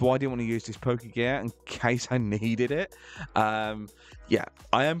 That's why I didn't want to use this Pokégear in case I needed it. Yeah,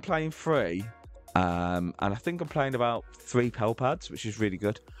 I am playing free. And I think I'm playing about 3 Pal Pads, which is really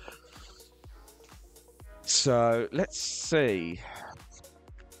good. So, let's see.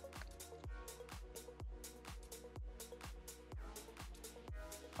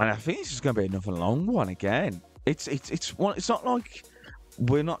 And I think this is going to be another long one again. It's not like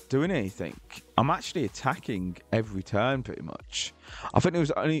we're not doing anything. I'm actually attacking every turn pretty much. I think it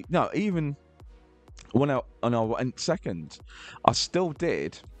was only even when I went second, I still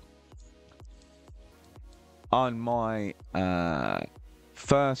did on my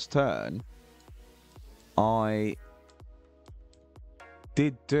first turn. I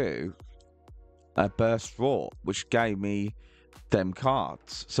did do a burst raw, which gave me them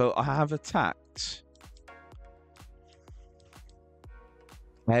cards. So I have attacked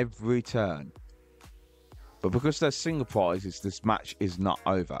every turn. But because there's single prizes, this match is not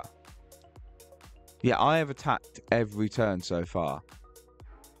over. Yeah, I have attacked every turn so far.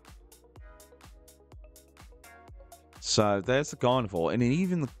 So there's the Gardevoir. And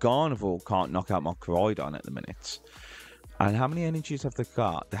even the Gardevoir can't knock out my Koraidon at the minute. And how many energies have they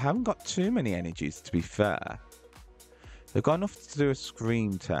got? They haven't got too many energies, to be fair. They've got enough to do a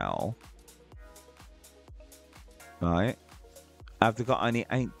Scream Tail. Right. Have they got any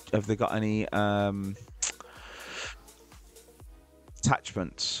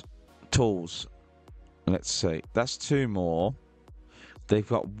attachments? Tools? Let's see. That's 2 more. They've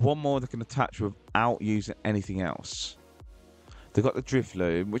got 1 more they can attach without using anything else. They've got the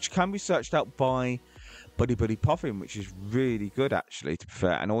Drifloon, which can be searched out by Buddy Puffin, which is really good actually, to be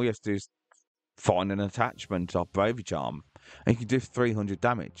fair. And all you have to do is find an attachment or Bravery Charm, and you can do 300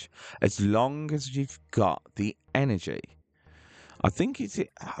 damage as long as you've got the energy. I think I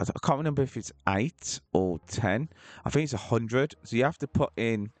can't remember if it's 8 or 10. I think it's 100. So you have to put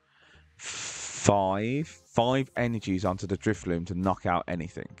in 5 energies onto the Drifloon to knock out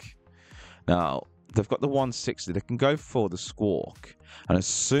anything. Now they've got the 160. They can go for the Squawk, and as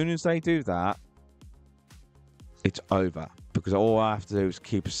soon as they do that, it's over, because all I have to do is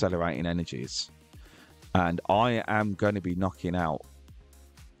keep accelerating energies, and I am going to be knocking out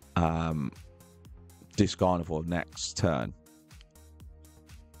this Gardevoir next turn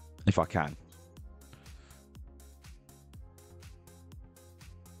if I can.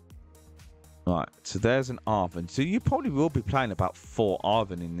 Right, so there's an Arven. So you probably will be playing about 4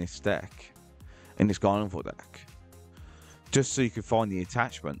 Arven in this deck, in this Gardevoir deck, just so you can find the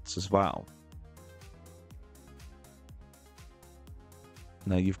attachments as well.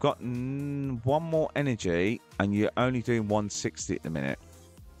 Now you've got 1 more energy, and you're only doing 160 at the minute.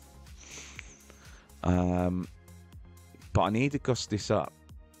 But I need to gust this up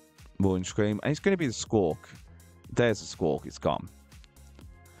more and Scream, and it's going to be the Squawk. There's the Squawk. It's gone.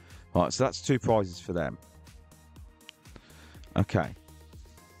 Right, so that's 2 prizes for them. Okay.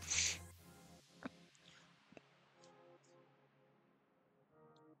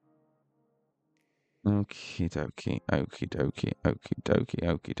 Okie dokie, okie dokie, okie dokie,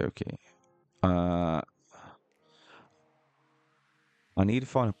 okie dokie. I need to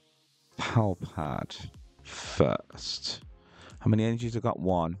find a Pal Pad first. How many energies? I've got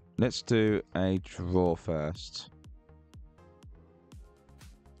 1. Let's do a draw first.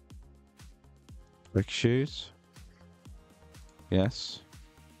 Trekking Shoes. Yes.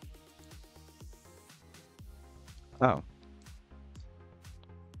 Oh.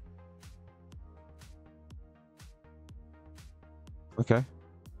 Okay.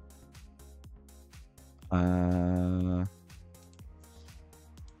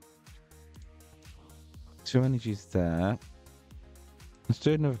 2 energies there. Let's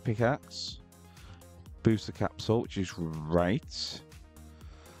do another pickaxe. Boost the capsule, which is great.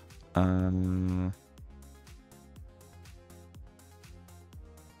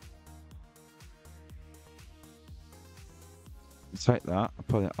 Take that, I'll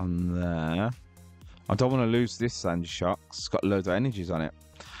put it on there. I don't want to lose this Sandy Shock. It's got loads of energies on it.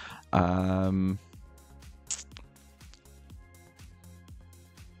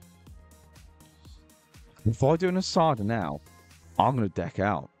 If I do an Sada now, I'm going to deck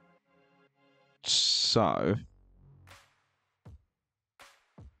out So I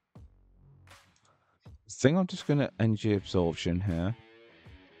think I'm just going to energy absorption here.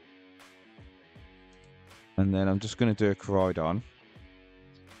 And then I'm just going to do a Koraidon.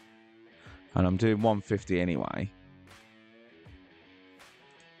 And I'm doing 150 anyway.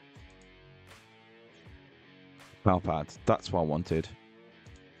 Pal Pad, that's what I wanted.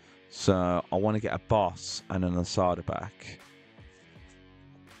 So I want to get a boss and an Sada back.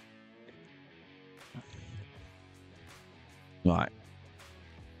 Right.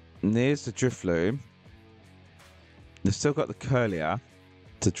 And there's the Drifloon. They've still got the Curlier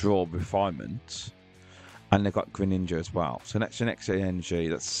to draw refinement. And they've got Greninja as well. So next energy,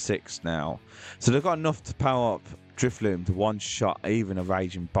 that's 6 now. So they've got enough to power up Drifloon to one-shot even a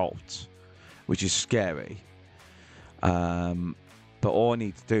Raging Bolt, which is scary. But all I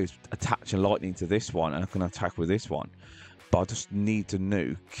need to do is attach a lightning to this one and I can attack with this one. But I just need to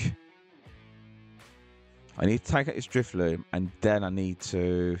nuke. I need to take out this Drifloon and then I need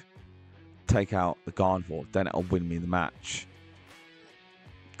to take out the Gardevoir. Then it'll win me the match.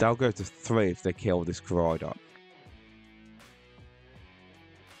 They'll go to 3 if they kill this Koraidon.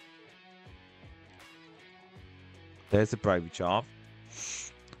 There's the Bravery Charm,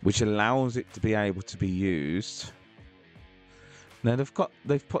 which allows it to be able to be used. Now they've put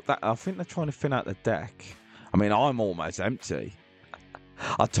that. I think they're trying to thin out the deck. I mean, I'm almost empty.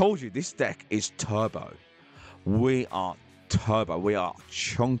 I told you this deck is turbo. We are turbo. We are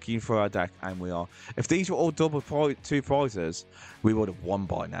chunking through our deck, and we are. If these were all double 2 prizes, we would have won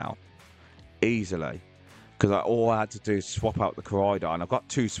by now, easily. Because all I had to do is swap out the Koraidon. I've got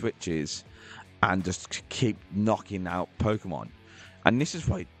 2 switches, and just keep knocking out Pokemon. And this is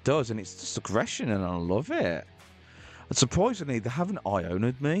what it does, and it's just aggression, and I love it. And surprisingly, they haven't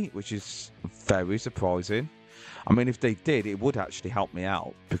Iona'd me, which is very surprising. I mean, if they did, it would actually help me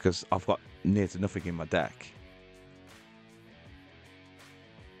out because I've got near to nothing in my deck.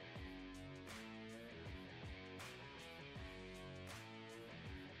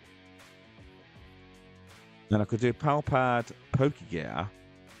 And I could do Pal Pad Pokégear.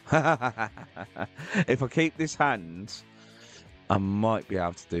 If I keep this hand, I might be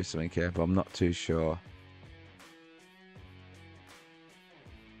able to do something here, but I'm not too sure.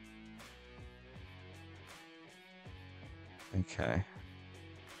 Okay.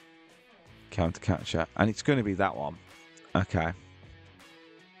 Counter Catcher. And it's going to be that one. Okay.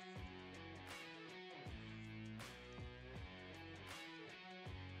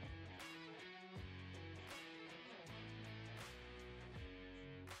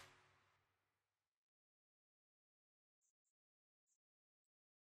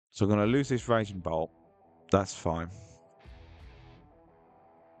 So I'm going to lose this Raging Bolt. That's fine.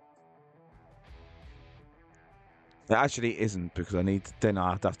 It actually isn't because then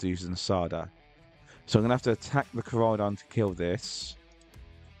I'd have to use the Sada. So I'm going to have to attack the Koraidon to kill this.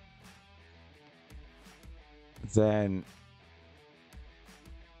 Then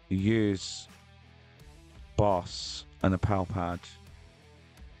use Boss and a Pal Pad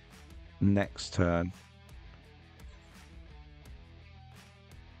next turn.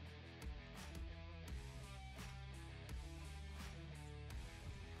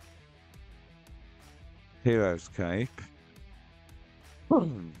 Hero's Cape.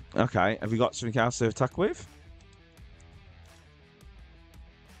 Okay, have you got something else to attack with?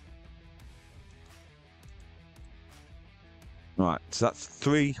 Right, so that's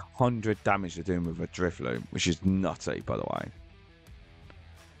 300 damage they're doing with a Drifloon, which is nutty, by the way.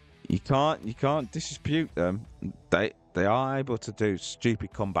 You can't dispute them. They are able to do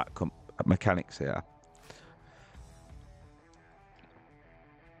stupid combat mechanics here.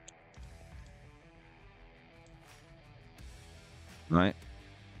 Right.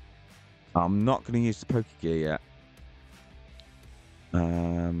 I'm not going to use the Pokégear yet.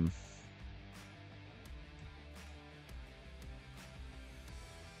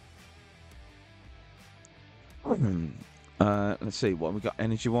 Let's see what we got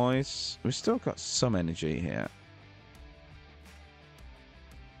energy-wise. We've still got some energy here.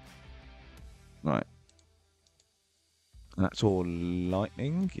 Right. That's all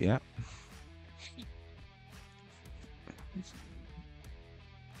lightning. Yeah.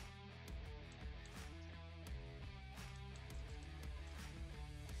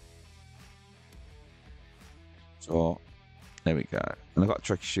 So, there we go. And I've got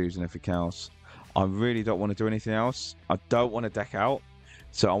Trekking Shoes and everything else. I really don't want to do anything else. I don't want to deck out.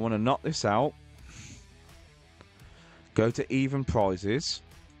 So I want to knock this out. Go to even prizes.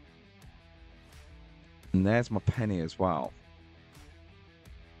 And there's my penny as well.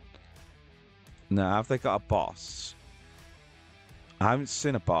 Now, have they got a boss? I haven't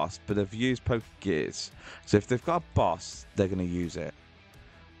seen a boss, but they've used Pokégears. So if they've got a boss, they're going to use it.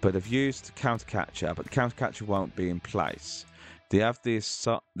 But they've used Counter Catcher, but the Counter Catcher won't be in place. They have this.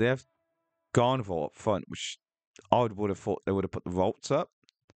 They have Garnival up front, which I would have thought they would have put the Volts up.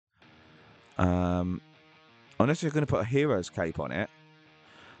 Unless you're going to put a Hero's Cape on it.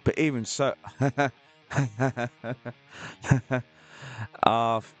 But even so...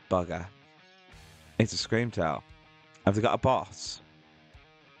 Oh, bugger. It's a Screamtail. Have they got a boss?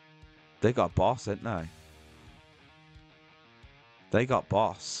 They got a boss, haven't they? They got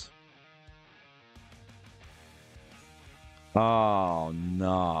boss. Oh,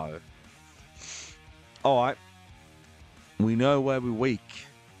 no. Alright. We know where we're weak.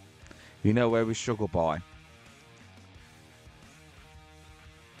 We know where we struggle by.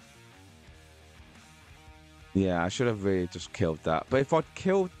 Yeah, I should have really just killed that. But if I'd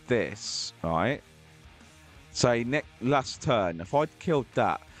killed this, right? Say, last turn, if I'd killed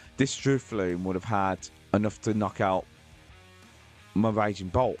that, this Drifloon would have had enough to knock out my Raging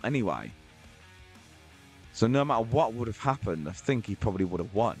Bolt anyway. So no matter what would have happened, I think he probably would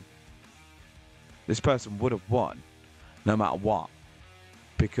have won. This person would have won, no matter what.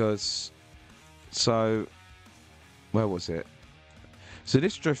 Because, so, where was it? So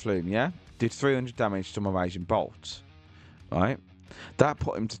this Drifloon, yeah, did 300 damage to my Raging Bolt, right? That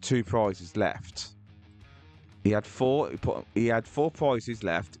put him to 2 prizes left. He had 4 prizes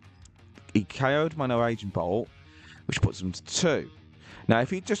left. He KO'd my Raging Bolt, which puts him to 2. Now, if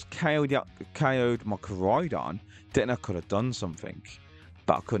he just KO'd my Koraidon, then I could have done something.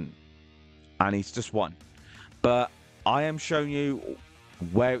 But I couldn't. And he's just won. But I am showing you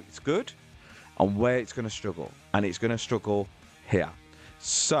where it's good and where it's going to struggle. And it's going to struggle here.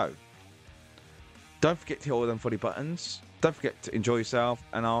 So, don't forget to hit all them funny buttons. Don't forget to enjoy yourself.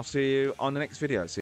 And I'll see you on the next video.